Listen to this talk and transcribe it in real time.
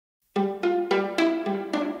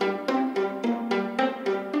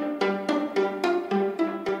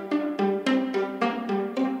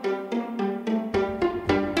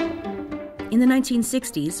the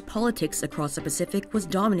 1960s, politics across the Pacific was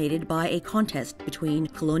dominated by a contest between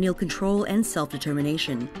colonial control and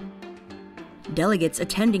self-determination. Delegates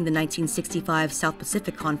attending the 1965 South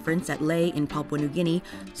Pacific Conference at Lae in Papua New Guinea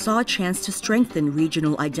saw a chance to strengthen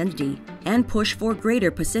regional identity and push for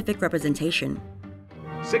greater Pacific representation.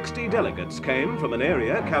 60 delegates came from an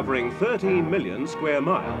area covering 13 million square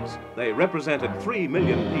miles. They represented 3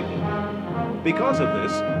 million people. Because of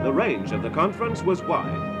this, the range of the conference was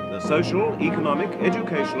wide. The social, economic,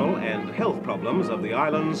 educational and health problems of the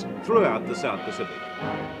islands throughout the South Pacific.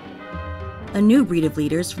 A new breed of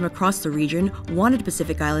leaders from across the region wanted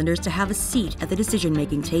Pacific Islanders to have a seat at the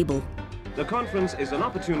decision-making table. The conference is an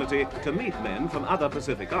opportunity to meet men from other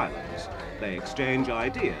Pacific islands. They exchange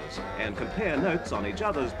ideas and compare notes on each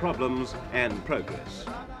other's problems and progress.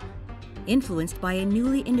 Influenced by a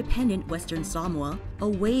newly independent Western Samoa, a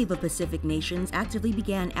wave of Pacific nations actively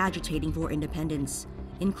began agitating for independence,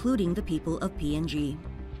 including the people of PNG.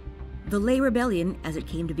 The Lae Rebellion, as it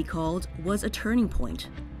came to be called, was a turning point.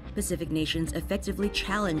 Pacific nations effectively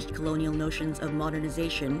challenged colonial notions of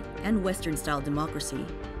modernization and Western-style democracy.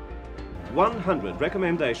 100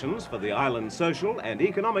 recommendations for the island's social and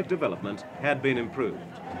economic development had been improved.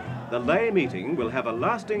 The Lae meeting will have a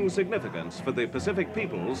lasting significance for the Pacific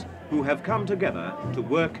peoples who have come together to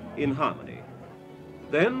work in harmony.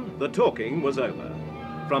 Then the talking was over.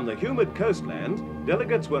 From the humid coastland,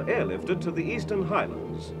 delegates were airlifted to the Eastern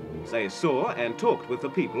Highlands. They saw and talked with the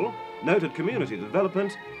people, noted community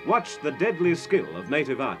development, watched the deadly skill of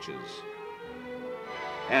native archers.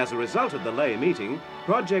 As a result of the Lae meeting,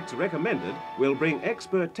 projects recommended will bring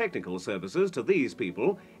expert technical services to these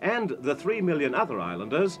people and the 3 million other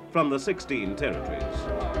islanders from the 16 territories.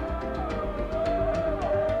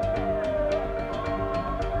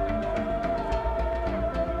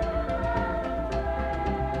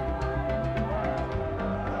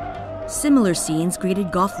 Similar scenes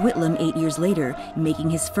greeted Gough Whitlam 8 years later,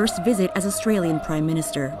 making his first visit as Australian Prime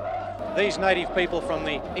Minister. These native people from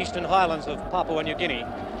the Eastern Highlands of Papua New Guinea,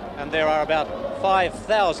 and there are about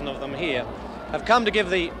 5,000 of them here, have come to give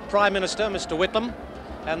the Prime Minister, Mr. Whitlam,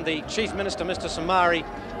 and the Chief Minister, Mr. Somare,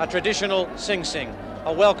 a traditional sing-sing,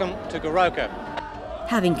 a welcome to Goroka.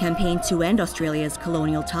 Having campaigned to end Australia's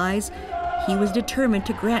colonial ties, he was determined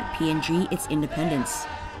to grant PNG its independence.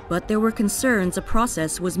 But there were concerns the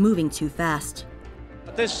process was moving too fast.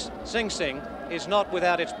 But this sing-sing is not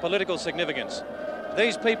without its political significance.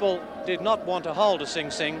 These people did not want to hold a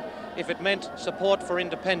sing-sing if it meant support for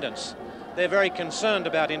independence. They're very concerned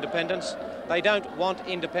about independence. They don't want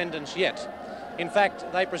independence yet. In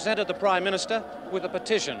fact, they presented the Prime Minister with a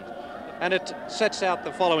petition, and it sets out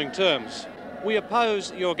the following terms. We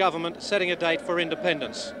oppose your government setting a date for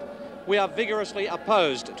independence. We are vigorously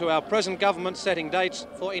opposed to our present government setting dates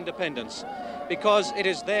for independence because it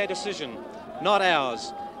is their decision, not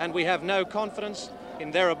ours, and we have no confidence in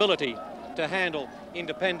their ability to handle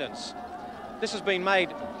independence. This has been made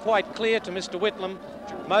quite clear to Mr. Whitlam.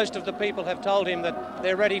 Most of the people have told him that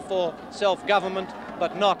they're ready for self-government,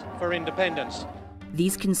 but not for independence.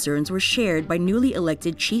 These concerns were shared by newly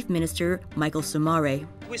elected Chief Minister Michael Somare.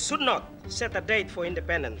 We should not set a date for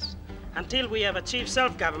independence until we have achieved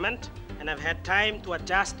self-government and have had time to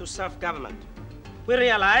adjust to self-government. We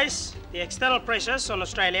realise the external pressures on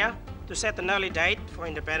Australia to set an early date for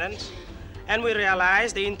independence, and we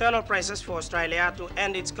realise the internal pressures for Australia to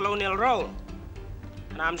end its colonial role.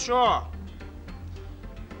 And I'm sure,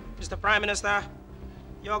 Mr. Prime Minister,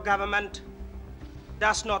 your government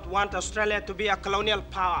does not want Australia to be a colonial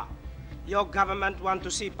power. Your government wants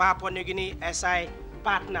to see Papua New Guinea as a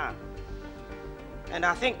partner. And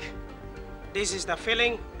I think this is the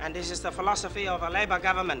feeling and this is the philosophy of a Labour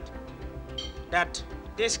government, that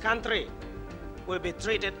this country will be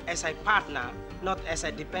treated as a partner, not as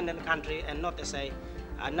a dependent country and not as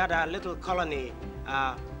another little colony,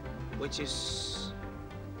 which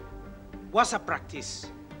was a practice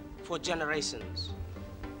for generations.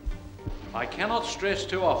 I cannot stress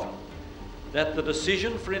too often that the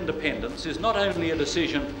decision for independence is not only a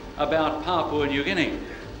decision about Papua New Guinea,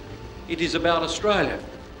 it is about Australia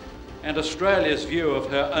and Australia's view of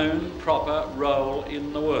her own proper role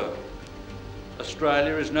in the world.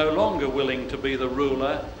 Australia is no longer willing to be the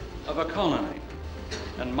ruler of a colony,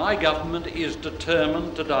 and my government is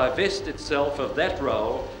determined to divest itself of that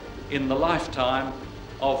role in the lifetime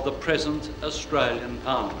of the present Australian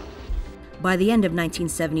Parliament. By the end of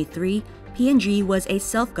 1973, PNG was a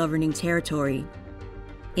self-governing territory.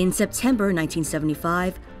 In September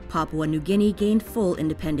 1975, Papua New Guinea gained full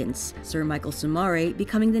independence, Sir Michael Somare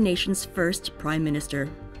becoming the nation's first Prime Minister.